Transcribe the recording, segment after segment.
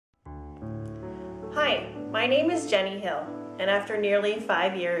Hi, my name is Jenny Hill, and after nearly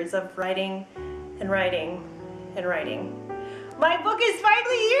 5 years of writing and writing and writing, my book is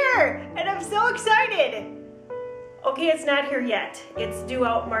finally here, and I'm so excited! Okay, it's not here yet. It's due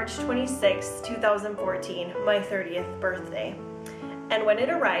out March 26, 2014, my 30th birthday. And when it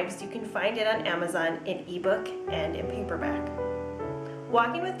arrives, you can find it on Amazon in ebook and in paperback.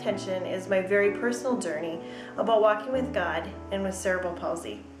 Walking with Tension is my very personal journey about walking with God and with cerebral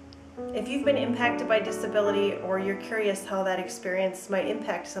palsy. If you've been impacted by disability or you're curious how that experience might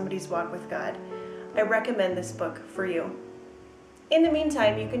impact somebody's walk with God, I recommend this book for you. In the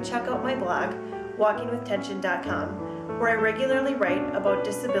meantime, you can check out my blog, walkingwiththension.com, where I regularly write about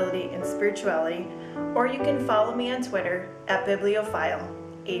disability and spirituality, or you can follow me on Twitter at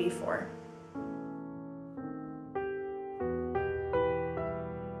bibliophile84.